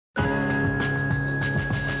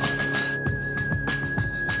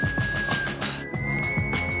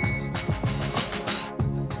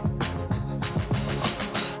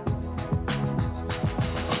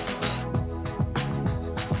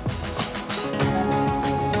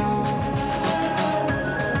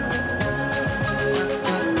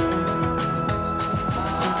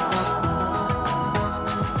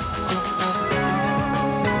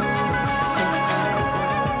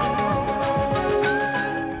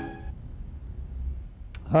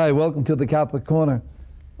Hi, welcome to the Catholic Corner.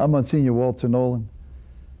 I'm Monsignor Walter Nolan.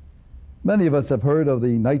 Many of us have heard of the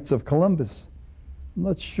Knights of Columbus. I'm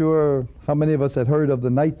not sure how many of us had heard of the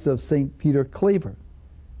Knights of St. Peter Claver.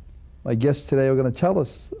 My guests today are going to tell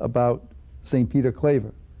us about St. Peter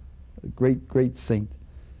Claver, a great, great saint,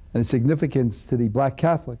 and its significance to the Black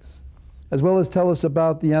Catholics, as well as tell us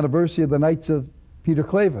about the anniversary of the Knights of Peter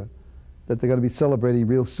Claver that they're going to be celebrating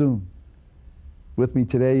real soon. With me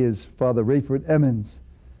today is Father Rayford Emmons.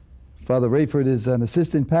 Father Rayford is an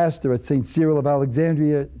assistant pastor at St. Cyril of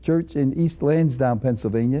Alexandria Church in East Lansdowne,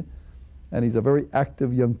 Pennsylvania, and he's a very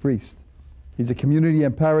active young priest. He's a community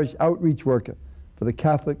and parish outreach worker for the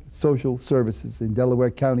Catholic Social Services in Delaware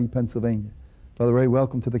County, Pennsylvania. Father Ray,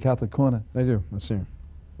 welcome to the Catholic Corner. Thank you. Monsignor.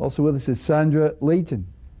 Also with us is Sandra Layton.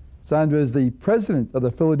 Sandra is the president of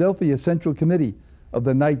the Philadelphia Central Committee of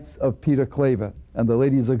the Knights of Peter Claver and the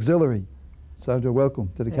Ladies Auxiliary. Sandra, welcome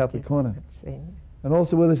to the Catholic Corner. And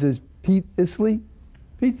also with us is Pete Isley.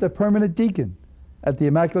 Pete's a permanent deacon at the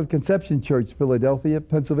Immaculate Conception Church, Philadelphia,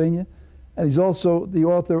 Pennsylvania. And he's also the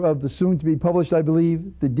author of the soon-to-be published, I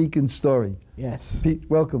believe, The Deacon's Story. Yes. Pete,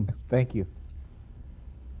 welcome. Thank you.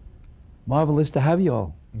 Marvelous to have you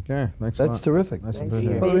all. Okay, thanks a lot. That's terrific. Nice to Thank be you.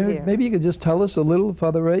 here. Father, maybe you could just tell us a little,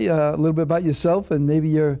 Father Ray, a little bit about yourself and maybe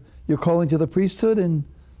your calling to the priesthood and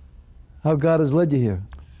how God has led you here.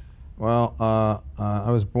 Well, I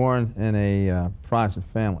was born in a Protestant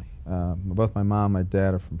family. Both my mom and my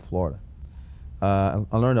dad are from Florida.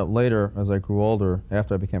 I learned out later, as I grew older,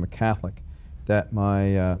 after I became a Catholic, that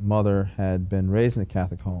my mother had been raised in a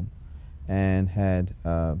Catholic home and had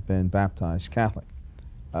been baptized Catholic.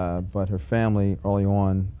 But her family early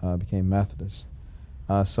on became Methodist.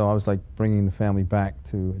 So I was like bringing the family back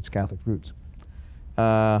to its Catholic roots.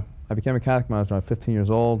 I became a Catholic when I was around 15 years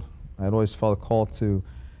old. I had always felt a call to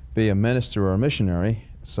be a minister or a missionary,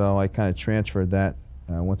 so I kind of transferred that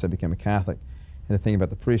once I became a Catholic into thinking about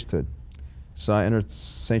the priesthood. So I entered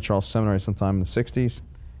St. Charles Seminary sometime in the 60s,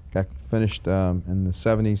 got finished in the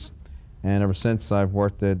 70s, and ever since I've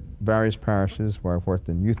worked at various parishes where I've worked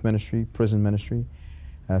in youth ministry, prison ministry,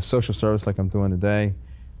 social service like I'm doing today,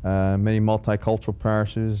 many multicultural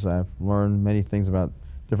parishes. I've learned many things about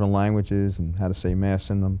different languages and how to say Mass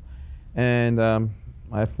in them, and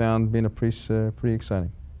I found being a priest pretty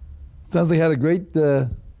exciting. Sounds like you had a great,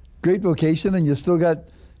 great vocation, and you still got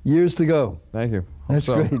years to go. Thank you. That's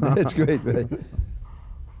great. That's great, Ray.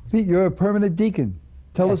 Pete, you're a permanent deacon.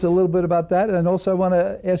 Tell us a little bit about that, and also I want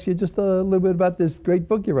to ask you just a little bit about this great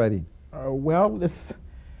book you're writing.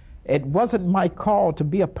 It wasn't my call to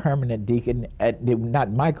be a permanent deacon.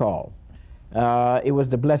 Not my call. It was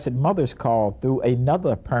the Blessed Mother's call through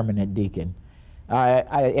another permanent deacon.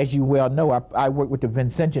 As you well know, I work with the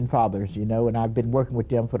Vincentian Fathers, you know, and I've been working with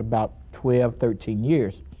them for about 12, 13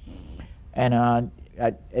 years. And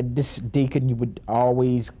this deacon would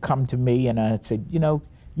always come to me and I said, you know,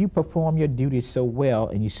 you perform your duties so well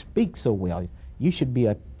and you speak so well, you should be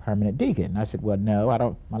a permanent deacon. And I said, well, no, I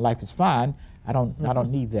don't. My life is fine. I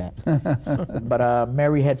don't need that. But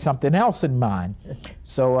Mary had something else in mind.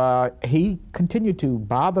 So he continued to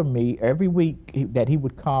bother me every week that he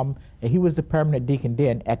would come, and he was the permanent deacon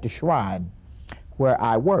then at the shrine where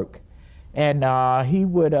I work. And he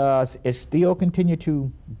would still continue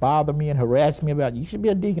to bother me and harass me about, you should be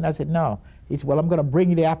a deacon. I said, no. He said, well, I'm going to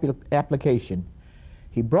bring you the application.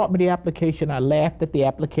 He brought me the application. I laughed at the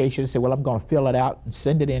application and said, well, I'm going to fill it out and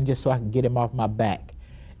send it in just so I can get him off my back.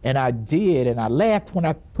 And I did, and I laughed when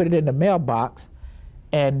I put it in the mailbox.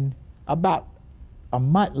 And about a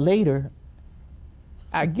month later,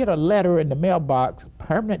 I get a letter in the mailbox,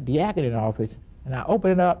 permanent diaconate office, and I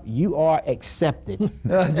open it up, you are accepted.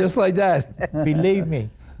 Just like that. Believe me,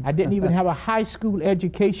 I didn't even have a high school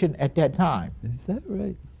education at that time. Is that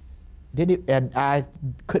right? And I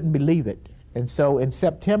couldn't believe it. And so in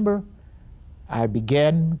September, I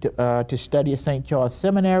began to study at St. Charles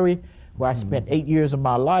Seminary, where I spent 8 years of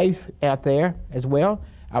my life out there as well.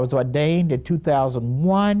 I was ordained in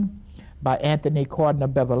 2001 by Anthony Cardinal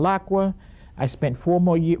Bevilacqua. I spent 4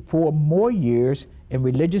 more years in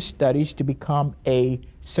religious studies to become a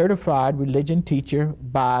certified religion teacher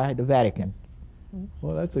by the Vatican.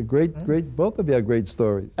 Well, that's a great, both of you have great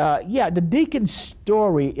stories. Yeah, the deacon's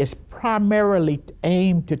story is primarily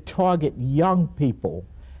aimed to target young people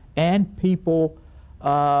and people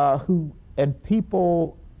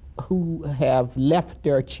who have left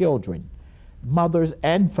their children, mothers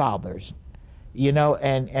and fathers, you know,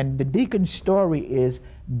 and the deacon's story is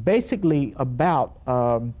basically about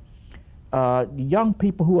young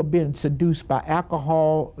people who have been seduced by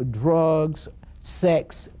alcohol, drugs,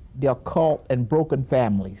 sex, the occult, and broken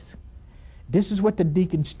families. This is what the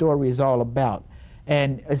deacon's story is all about.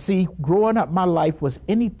 And see, growing up, my life was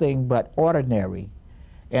anything but ordinary.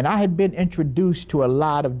 And I had been introduced to a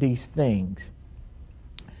lot of these things.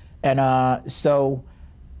 And so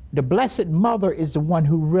the Blessed Mother is the one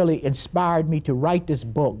who really inspired me to write this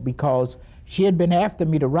book, because she had been after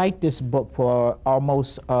me to write this book for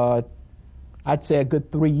almost, I'd say, a good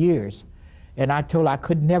 3 years. And I told her I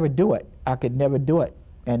could never do it. I could never do it.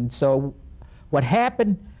 And so what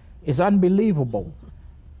happened is unbelievable.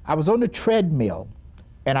 I was on the treadmill,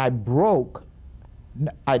 and I broke,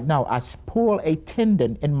 I pulled a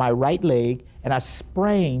tendon in my right leg, and I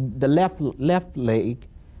sprained the left leg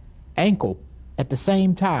ankle at the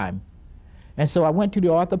same time. And so I went to the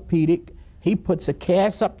orthopedic. He puts a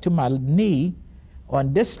cast up to my knee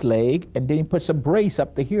on this leg, and then he puts a brace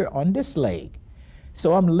up to here on this leg.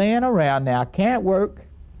 So I'm laying around now, I can't work.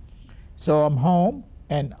 So I'm home,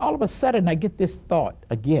 and all of a sudden I get this thought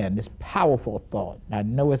again, this powerful thought. I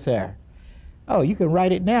know it's there. Oh, you can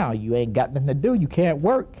write it now. You ain't got nothing to do. You can't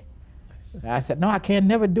work. And I said, no, I can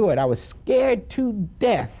never do it. I was scared to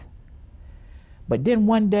death. But then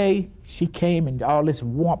one day she came, and all this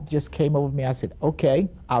warmth just came over me. I said, okay,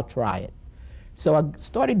 I'll try it. So I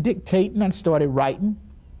started dictating and started writing.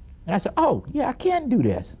 And I said, oh, yeah, I can do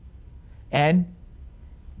this. And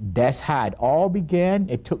that's how it all began.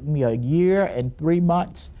 It took me 1 year and 3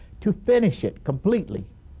 months to finish it completely.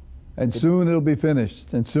 And soon it'll be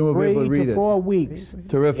finished, and soon we'll be able to read 3 to it. 4 weeks.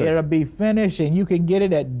 Terrific. It'll be finished, and you can get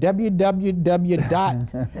it at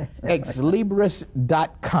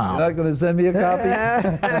www.exlibris.com. You're not going to send me a copy?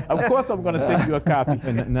 Of course I'm going to send you a copy.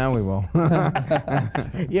 And now we will.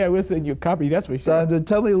 Yeah, we'll send you a copy, that's for sure. Sandra,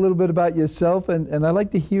 tell me a little bit about yourself, and I'd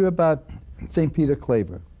like to hear about St. Peter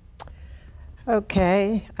Claver.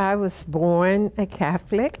 Okay, I was born a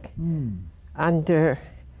Catholic under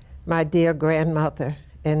my dear grandmother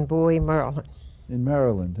in Bowie, Maryland. In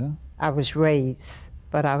Maryland, huh? I was raised,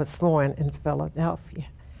 but I was born in Philadelphia.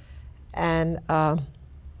 And I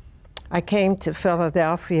came to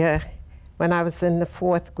Philadelphia when I was in the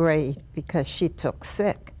 4th grade because she took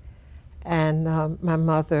sick. And my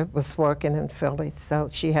mother was working in Philly, so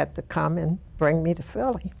she had to come and bring me to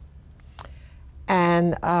Philly.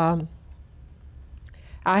 And I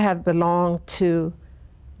have belonged to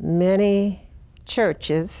many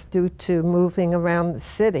churches due to moving around the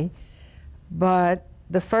city, but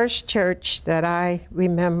the first church that I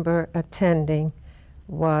remember attending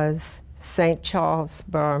was St. Charles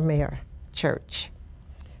Borromeo Church.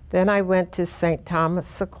 Then I went to St.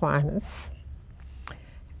 Thomas Aquinas,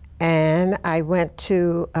 and I went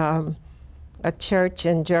to a church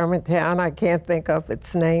in Germantown. I can't think of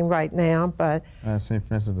its name right now, but St.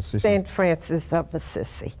 Francis of Assisi. St. Francis of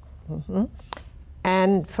Assisi.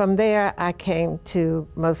 And from there, I came to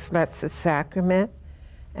Most Blessed Sacrament,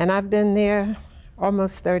 and I've been there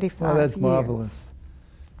almost 35 years. Oh, that's marvelous.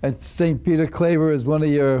 And St. Peter Claver is one of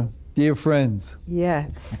your dear friends.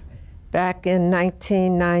 Yes. Back in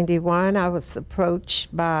 1991, I was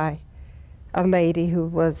approached by a lady who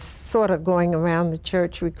was sort of going around the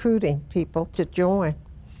church recruiting people to join.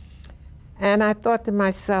 And I thought to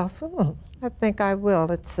myself, I think I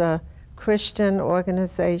will. It's a Christian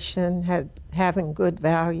organization, having good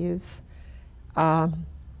values.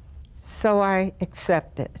 So I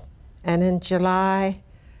accepted. And in July,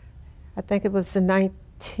 I think it was the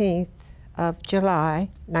 19th of July,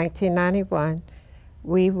 1991,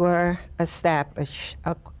 we were established,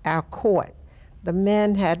 our court. The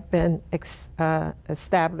men had been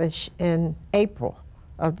established in April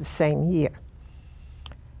of the same year.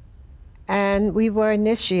 And we were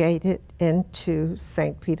initiated into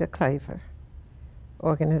St. Peter Claver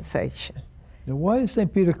organization. Now, why is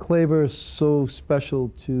St. Peter Claver so special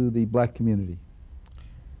to the black community?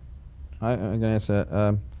 I'm going to answer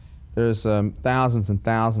that. There's thousands and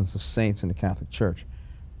thousands of saints in the Catholic Church,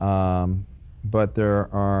 but there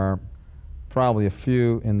are probably a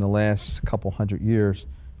few in the last couple hundred years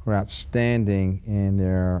who are outstanding in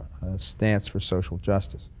their stance for social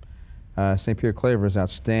justice. St. Peter Claver is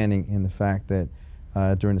outstanding in the fact that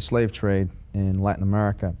during the slave trade in Latin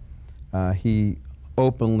America, he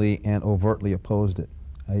openly and overtly opposed it.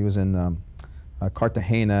 He was in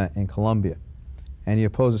Cartagena in Colombia, and he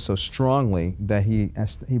opposed it so strongly that he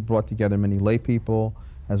brought together many lay people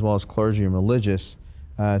as well as clergy and religious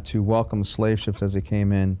to welcome the slave ships as they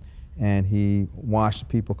came in, and he washed the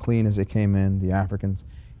people clean as they came in, the Africans.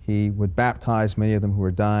 He would baptize many of them who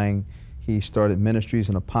were dying. He started ministries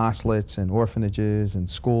and apostolates and orphanages and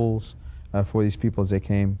schools for these people as they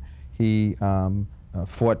came. He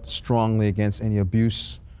fought strongly against any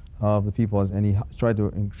abuse of the people, and he tried to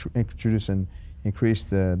introduce and increase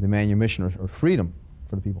the manumission or freedom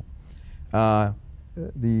for the people.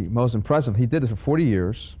 the most impressive, he did this for 40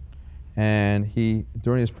 years, and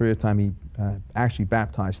during this period of time, he actually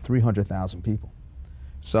baptized 300,000 people.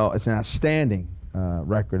 So it's an outstanding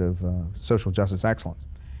record of social justice excellence.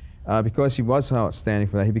 Because he was so outstanding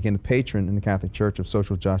for that, he became the patron in the Catholic Church of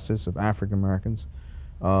social justice, of African Americans,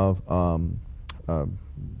 of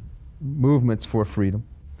movements for freedom.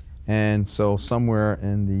 And so somewhere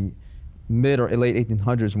in the mid or late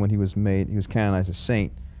 1800s, when he was canonized a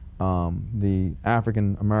saint, the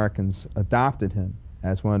African Americans adopted him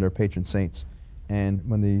as one of their patron saints. And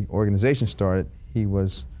when the organization started, he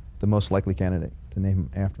was the most likely candidate to name him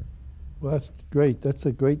after. Well, that's great. That's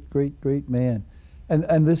a great, great, great man.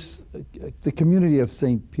 And this, the community of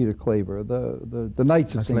St. Peter Claver, the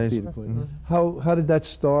Knights of St. Peter Claver. Mm-hmm. How did that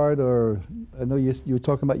start? Or I know you were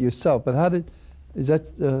talking about yourself, but is that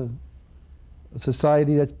a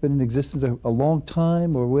society that's been in existence a long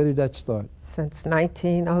time, or where did that start? Since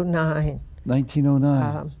 1909.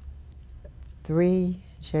 1909. 3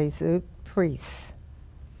 Jesuit priests.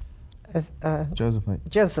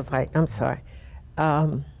 Josephite, I'm sorry.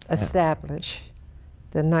 Established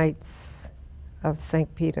the Knights of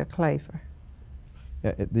St. Peter Claver.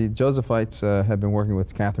 Yeah, the Josephites have been working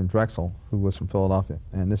with Catherine Drexel, who was from Philadelphia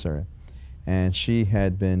and this area. And she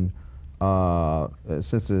had been,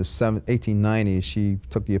 since the 1890s, she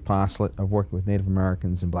took the apostolate of working with Native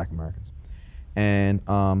Americans and Black Americans. And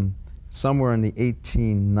somewhere in the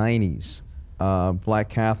 1890s, Black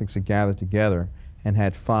Catholics had gathered together and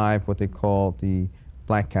had 5 what they called the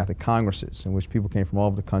Black Catholic Congresses, in which people came from all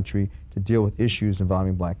over the country to deal with issues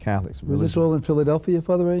involving Black Catholics. Was this all in Philadelphia,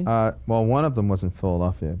 Father Ray? Well, one of them was in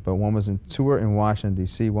Philadelphia, but one was in tour in Washington,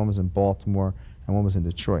 D.C., one was in Baltimore, and one was in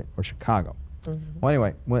Detroit or Chicago. Mm-hmm. Well,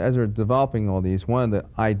 anyway, as we were developing all these, one of the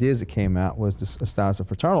ideas that came out was to establish a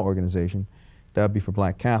fraternal organization that would be for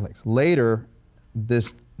Black Catholics. Later,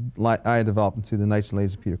 I developed into the Knights and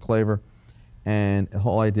Ladies of Peter Claver, and the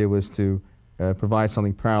whole idea was to provide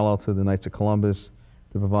something parallel to the Knights of Columbus,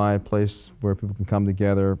 to provide a place where people can come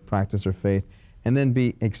together, practice their faith, and then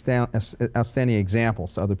be outstanding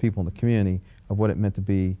examples to other people in the community of what it meant to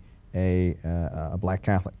be a Black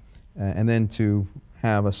Catholic. And then to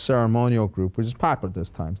have a ceremonial group, which is popular at those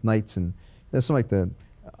times, Knights, and there's some like the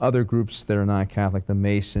other groups that are non-Catholic, the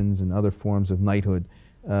Masons and other forms of knighthood.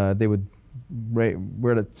 They would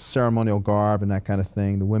wear the ceremonial garb and that kind of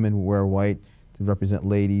thing. The women would wear white to represent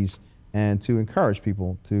ladies, and to encourage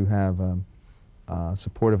people to have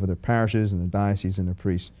supportive of their parishes and their dioceses and their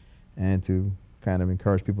priests, and to kind of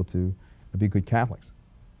encourage people to be good Catholics.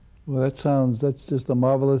 Well, that's just a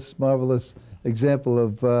marvelous, marvelous example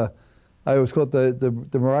of, I always call it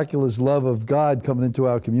the miraculous love of God coming into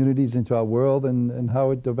our communities, into our world, and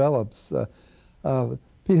how it develops.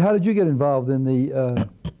 Pete, how did you get involved in the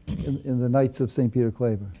Knights of St. Peter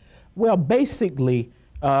Claver? Well, basically,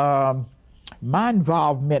 my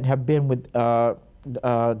involvement have been with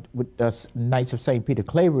Knights of St. Peter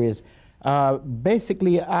Claver is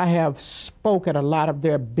basically I have spoke at a lot of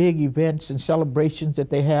their big events and celebrations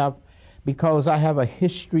that they have, because I have a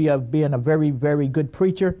history of being a very, very good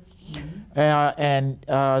preacher.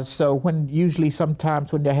 Mm-hmm. So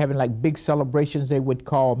sometimes when they're having like big celebrations, they would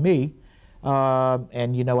call me,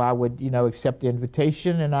 and I would accept the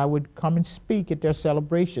invitation, and I would come and speak at their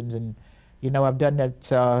celebrations, and I've done that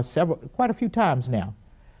quite a few times now.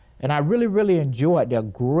 And I really, really enjoy it. They're a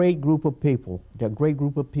great group of people. They're a great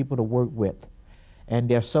group of people to work with. And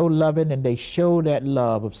they're so loving, and they show that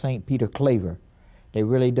love of St. Peter Claver. They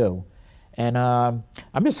really do. And I'm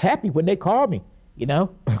just happy when they call me, They're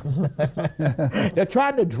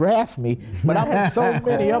trying to draft me, but I'm in so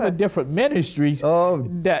many other different ministries. Oh,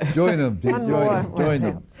 join them, Pete, join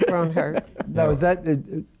them. Won't hurt. Now, is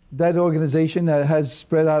that organization has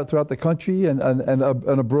spread out throughout the country and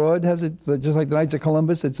abroad? Has it, just like the Knights of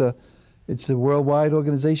Columbus, it's a worldwide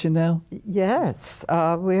organization now? Yes,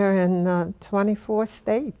 we're in 24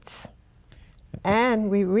 states. And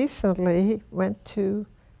we recently went to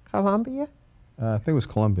Colombia. I think it was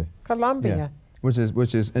Colombia. Colombia. Yeah. Which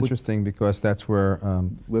is interesting, because that's where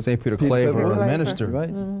St. Peter Claver ministered. Right.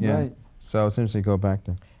 Mm-hmm. Yeah. Right. So it's interesting to go back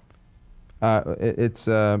there. When it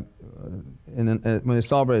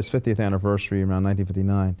celebrated its 50th anniversary around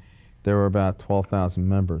 1959, there were about 12,000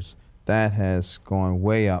 members. That has gone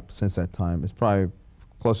way up since that time. It's probably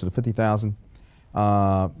closer to 50,000.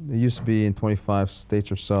 It used to be in 25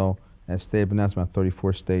 states or so, and it stayed, but now it's about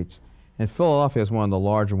 34 states. And Philadelphia is one of the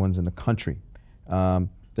larger ones in the country.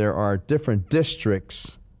 There are different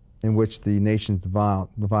districts in which the nation's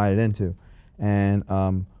divided into. And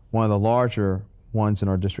one of the larger ones in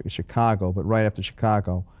our district is Chicago, but right after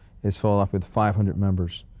Chicago is Philadelphia with 500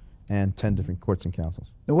 members. and 10 different courts and councils.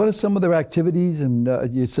 Now, what are some of their activities? And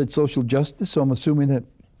you said social justice, so I'm assuming that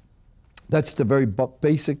that's the very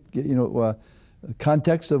basic,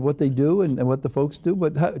 context of what they do and what the folks do.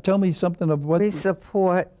 But tell me something of what... We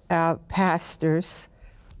support our pastors.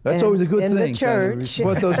 That's always a good in thing. The church. We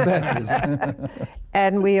support those pastors.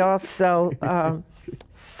 And we also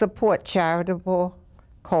support charitable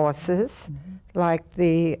causes, like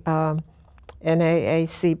the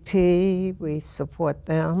NAACP. We support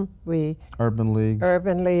them. Urban League.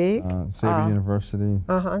 Xavier University.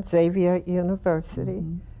 Xavier University.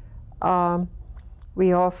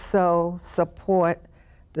 We also support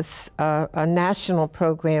this, a national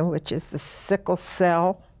program, which is the Sickle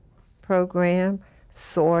Cell Program,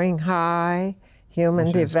 Soaring High,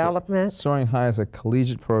 Human Development. Soaring High is a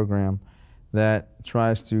collegiate program that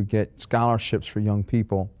tries to get scholarships for young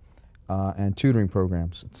people and tutoring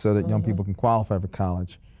programs so that young people can qualify for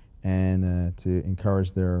college and to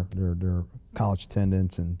encourage their college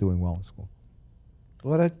attendance and doing well in school.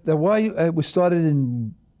 Why it was started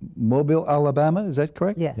in Mobile, Alabama, is that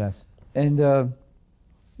correct? Yes. Yes. And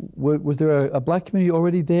was there a black community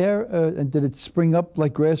already there? And did it spring up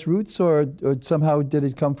like grassroots, or somehow did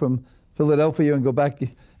it come from Philadelphia and go back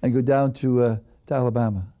and go down to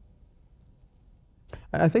Alabama?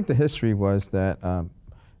 I think the history was that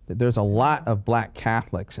there's a lot of black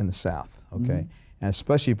Catholics in the South, okay? And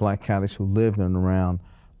especially black Catholics who lived in and around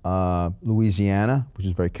Louisiana, which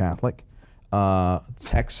is very Catholic,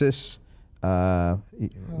 Texas,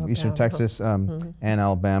 Eastern Texas, and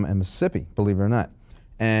Alabama and Mississippi, believe it or not.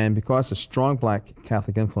 And because of strong black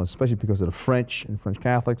Catholic influence, especially because of the French and French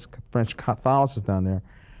Catholics, French Catholicism down there,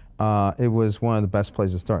 it was one of the best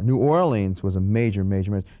places to start. New Orleans was a major.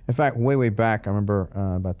 In fact, way back, I remember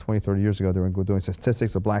about 20, 30 years ago, they were doing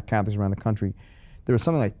statistics of black Catholics around the country. There was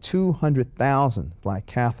something like 200,000 black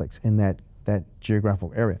Catholics in that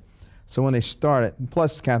geographical area. So when they started,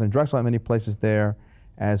 plus Catherine Drexel had many places there,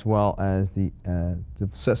 as well as the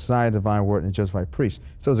Society of Divine Word and Josephite priests.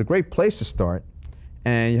 So it was a great place to start,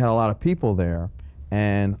 and you had a lot of people there,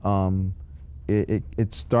 and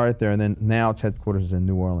it started there, and then now its headquarters is in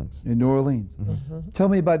New Orleans. In New Orleans. Tell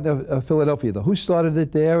me about Philadelphia, though. Who started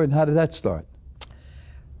it there, and how did that start?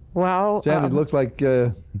 Well, Sandra, it looks like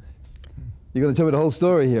you're going to tell me the whole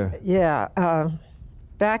story here. Yeah.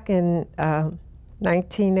 Back in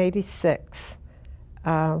 1986,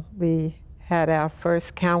 we had our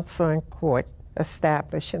first council and court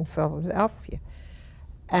established in Philadelphia.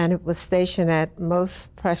 And it was stationed at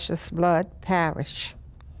Most Precious Blood Parish.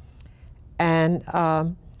 And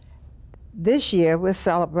this year we're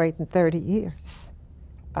celebrating 30 years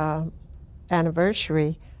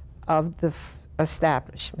anniversary of the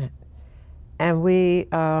establishment. And we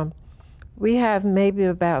have maybe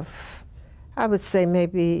about, I would say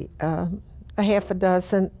maybe a half a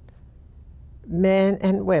dozen men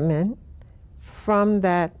and women from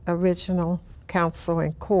that original council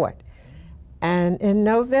and court. And in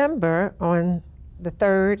November, on the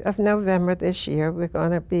 3rd of November this year, we're going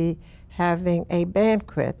to be having a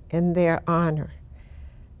banquet in their honor.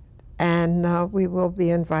 And we will be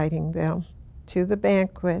inviting them to the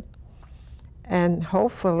banquet. And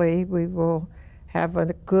hopefully we will have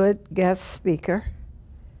a good guest speaker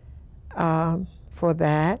for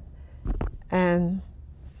that. And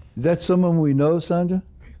is that someone we know, Sandra?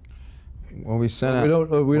 Well, we sent out.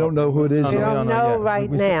 We don't know who it is. We don't know right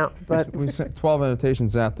now, but we sent 12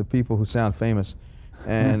 invitations out to people who sound famous,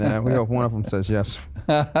 and we hope one of them says yes.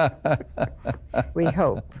 We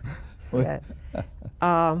hope. Yes.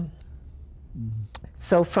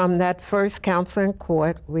 So from that first council and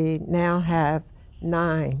court, we now have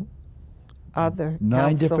 9 other Nine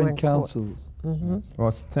council different and councils. Well,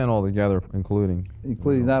 it's 10 altogether, including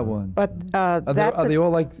that one. But are they all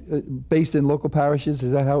like based in local parishes?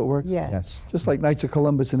 Is that how it works? Yes. Just like Knights of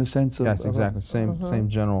Columbus in a sense of. Yes, exactly. Same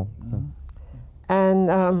general.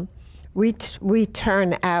 And we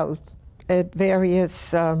turn out at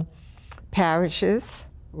various parishes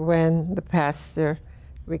when the pastor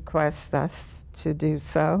requests us to do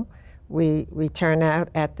so. We turn out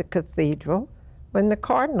at the cathedral when the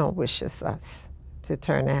cardinal wishes us to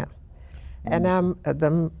turn out. And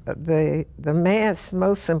the Mass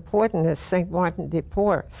most important is St. Martin de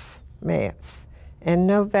Porres Mass. In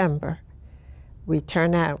November, we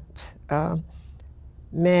turn out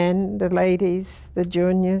men, the ladies, the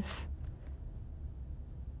juniors,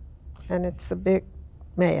 and it's a big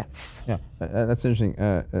Mass. Yeah, that's interesting.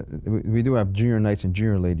 We do have junior knights and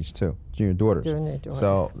junior ladies too, junior daughters. Junior daughters.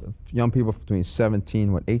 So young people between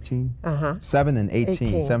 18? 7 and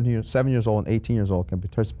 18. 7 years old and 18 years old can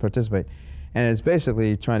participate. And it's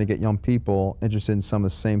basically trying to get young people interested in some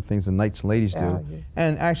of the same things the knights and ladies do,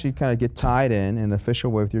 and actually kind of get tied in an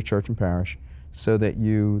official way with your church and parish so that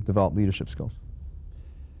you develop leadership skills.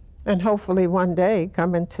 And hopefully one day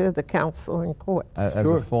come into the council and courts. As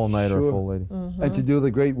a full knight or a full lady. And to do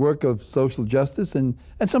the great work of social justice and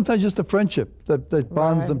sometimes just a friendship that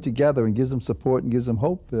bonds them together and gives them support and gives them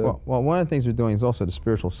hope. Well, one of the things we're doing is also the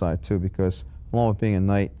spiritual side too, because along with being a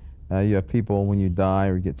knight, you have people when you die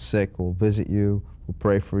or you get sick will visit you, will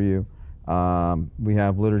pray for you. We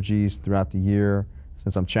have liturgies throughout the year,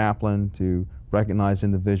 since I'm chaplain, to recognize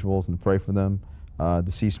individuals and pray for them,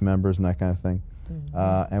 deceased members and that kind of thing.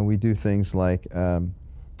 And we do things like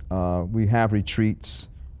we have retreats.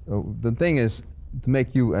 The thing is to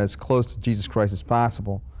make you as close to Jesus Christ as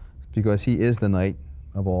possible, because he is the knight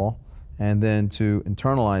of all, and then to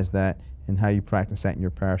internalize that in how you practice that in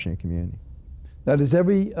your parish and your community. Now, does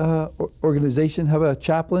every organization have a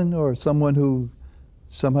chaplain or someone who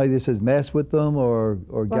somehow either says mass with them or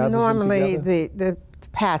gathers them together? Normally the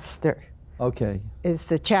pastor is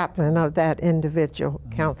the chaplain of that individual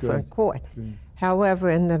council and court. Great. However,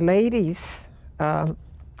 in the ladies'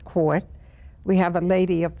 court, we have a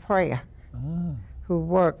lady of prayer who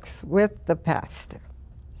works with the pastor.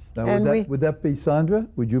 Now, would that be Sandra?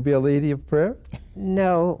 Would you be a lady of prayer?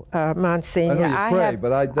 No, Monsignor. I know you pray, but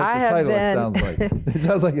that's the title it sounds like. It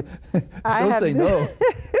sounds like, don't say no.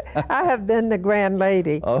 I have been the Grand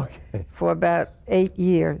Lady Okay. for about 8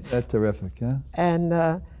 years. That's terrific, huh? And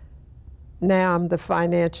now I'm the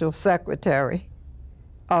financial secretary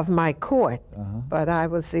of my court, but I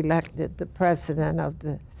was elected the president of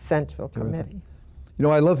the Central Committee. You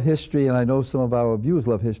know, I love history, and I know some of our viewers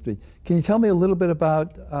love history. Can you tell me a little bit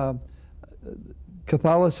about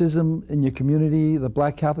Catholicism in your community, the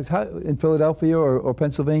Black Catholics, in Philadelphia or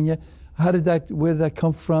Pennsylvania? Where did that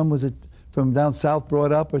come from? Was it from down south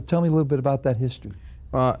brought up? Or tell me a little bit about that history.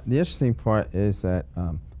 The interesting part is that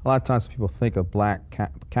a lot of times people think of Black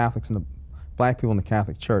Catholics and the Black people in the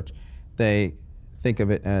Catholic Church, they think of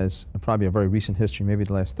it as probably a very recent history, maybe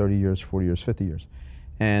the last 30 years, 40 years, 50 years.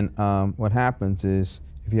 And what happens is,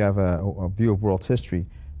 if you have a view of world history,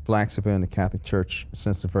 blacks have been in the Catholic Church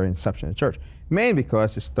since the very inception of the church, mainly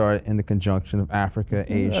because it started in the conjunction of Africa,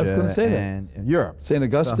 Asia, and Europe. St.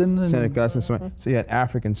 Augustine. St. Augustine. So you had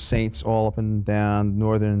African saints all up and down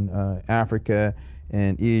northern Africa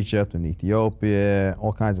and Egypt and Ethiopia,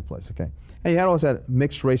 all kinds of places. Okay, and you had also had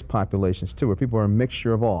mixed race populations too, where people are a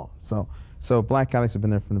mixture of all. So Black Catholics have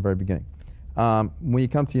been there from the very beginning. When you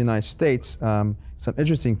come to the United States, some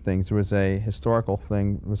interesting things. There was a historical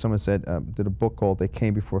thing where someone said, did a book called They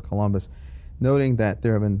Came Before Columbus, noting that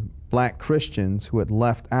there have been black Christians who had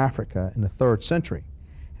left Africa in the 3rd century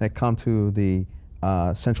and had come to the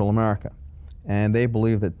Central America. And they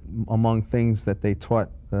believed that among things that they taught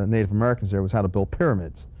the Native Americans there was how to build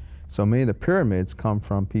pyramids. So many of the pyramids come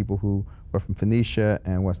from people who were from Phoenicia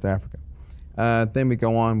and West Africa. Then we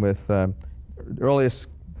go on with the earliest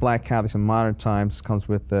Black Catholics in modern times comes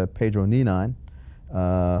with Pedro Ninan,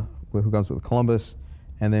 who comes with Columbus,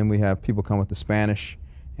 and then we have people come with the Spanish,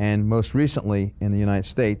 and most recently in the United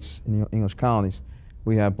States, in the English colonies,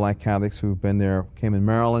 we have Black Catholics who've been there, came in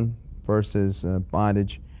Maryland, first as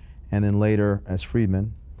bondage, and then later as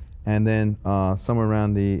freedmen, and then somewhere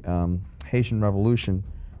around the Haitian Revolution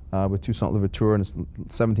with Toussaint Louverture in the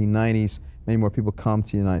 1790s, many more people come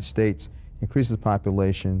to the United States, increases the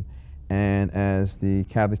population, and as the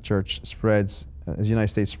Catholic Church spreads, as the United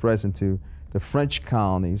States spreads into the French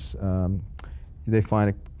colonies, they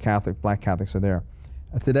find Black Catholics are there.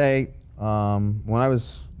 Today, when I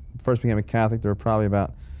first became a Catholic, there were probably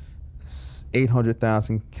about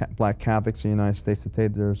 800,000 Black Catholics in the United States. Today,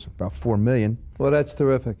 there's about 4 million. Well, that's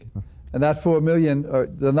terrific. And that 4 million,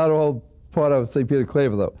 they're not all part of St. Peter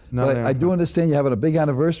Claver, though. No, but I do understand you're having a big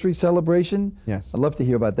anniversary celebration. Yes. I'd love to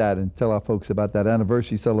hear about that and tell our folks about that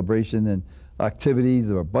anniversary celebration and activities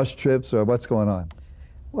or bus trips or what's going on.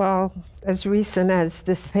 Well, as recent as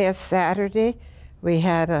this past Saturday, we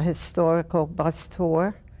had a historical bus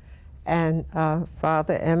tour, and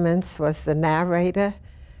Father Emmons was the narrator,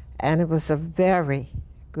 and it was a very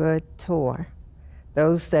good tour.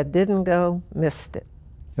 Those that didn't go missed it.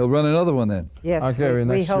 He'll run another one then. Yes, Okay,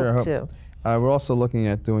 we hope to. We're also looking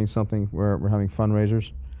at doing something where we're having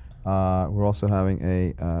fundraisers. We're also having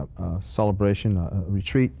a celebration, a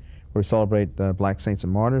retreat, where we celebrate Black Saints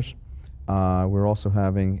and Martyrs. We're also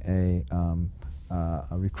having a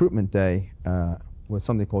recruitment day with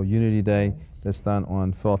something called Unity Day that's done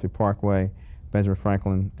on Philadelphia Parkway, Benjamin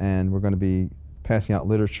Franklin, and we're going to be passing out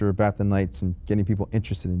literature about the Knights and getting people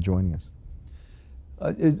interested in joining us.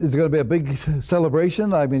 Is there going to be a big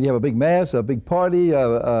celebration? I mean, you have a big mass, a big party,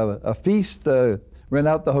 a feast, rent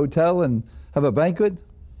out the hotel and have a banquet?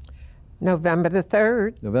 November the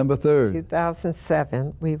 3rd. November 3rd.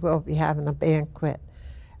 2007, we will be having a banquet.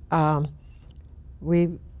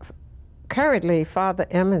 Currently, Father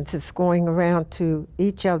Emmons is going around to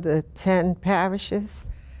each of the 10 parishes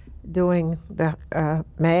doing the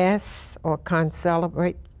Mass or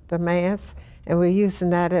celebrate the Mass, and we're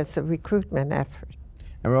using that as a recruitment effort.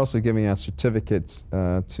 And we're also giving out certificates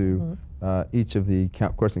to each of the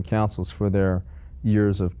course and councils for their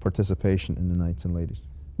years of participation in the Knights and Ladies.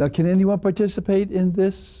 Now, can anyone participate in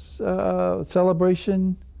this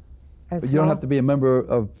celebration? You don't have to be a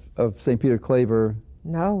member of St. Peter Claver.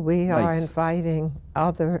 No, we are inviting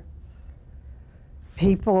other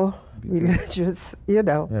people, religious, you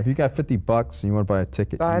know. Yeah, if you got $50 and you want to buy a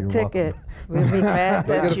ticket, buy a ticket. We'll be glad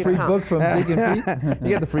that you get a free come. book from Deacon Pete? You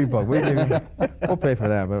get the free book. We'll pay for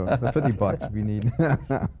that, but the $50 we need.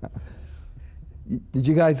 Did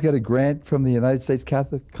you guys get a grant from the United States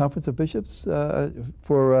Catholic Conference of Bishops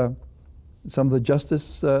for some of the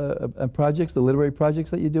justice projects, the literary projects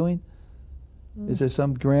that you're doing? Is there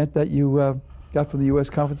some grant that you got from the U.S.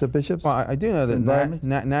 Conference of Bishops? Well, I do know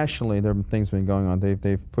that nationally there have things been going on.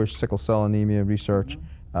 They've pushed sickle cell anemia research.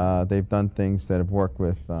 They've done things that have worked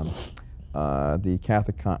with the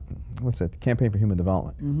Catholic, the Campaign for Human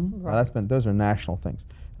Development. Right. Those are national things.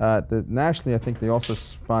 Nationally, I think they also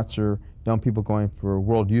sponsor young people going for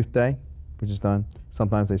World Youth Day, which is done.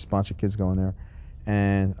 Sometimes they sponsor kids going there.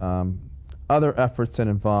 And other efforts that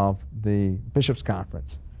involve the Bishops'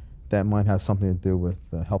 Conference that might have something to do with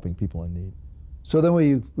helping people in need. So then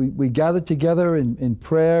we gather together in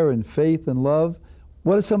prayer and faith and love.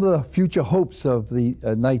 What are some of the future hopes of the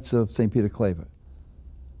Knights of St. Peter Claver?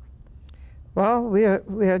 Well,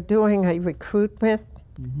 we're doing a recruitment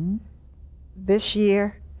this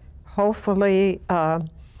year, hopefully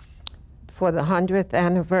for the 100th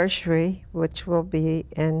anniversary, which will be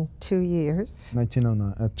in 2 years.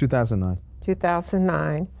 2009.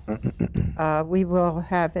 2009. We will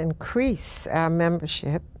have increased our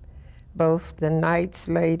membership, both the Knights,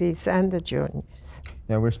 Ladies, and the Juniors.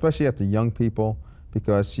 Yeah, we're especially after young people,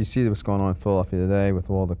 because you see what's going on in Philadelphia today with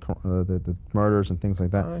all the murders and things like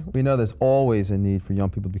that. We know there's always a need for young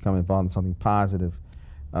people to become involved in something positive,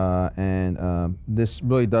 and this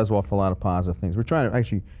really does offer a lot of positive things. We're trying to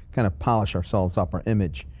actually kind of polish ourselves up, our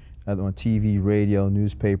image, on TV, radio,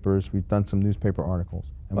 newspapers. We've done some newspaper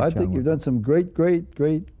articles. I think you've done some great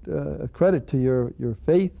credit to your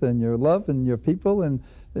faith and your love and your people, and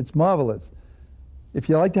it's marvelous. If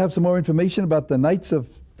you'd like to have some more information about the Knights of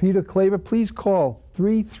Peter Claver, please call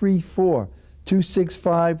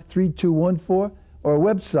 334-265-3214 or our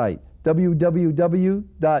website,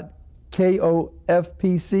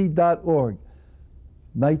 www.kofpc.org.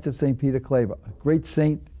 Knights of St. Peter Claver, a great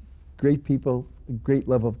saint, great people, a great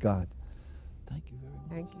love of God.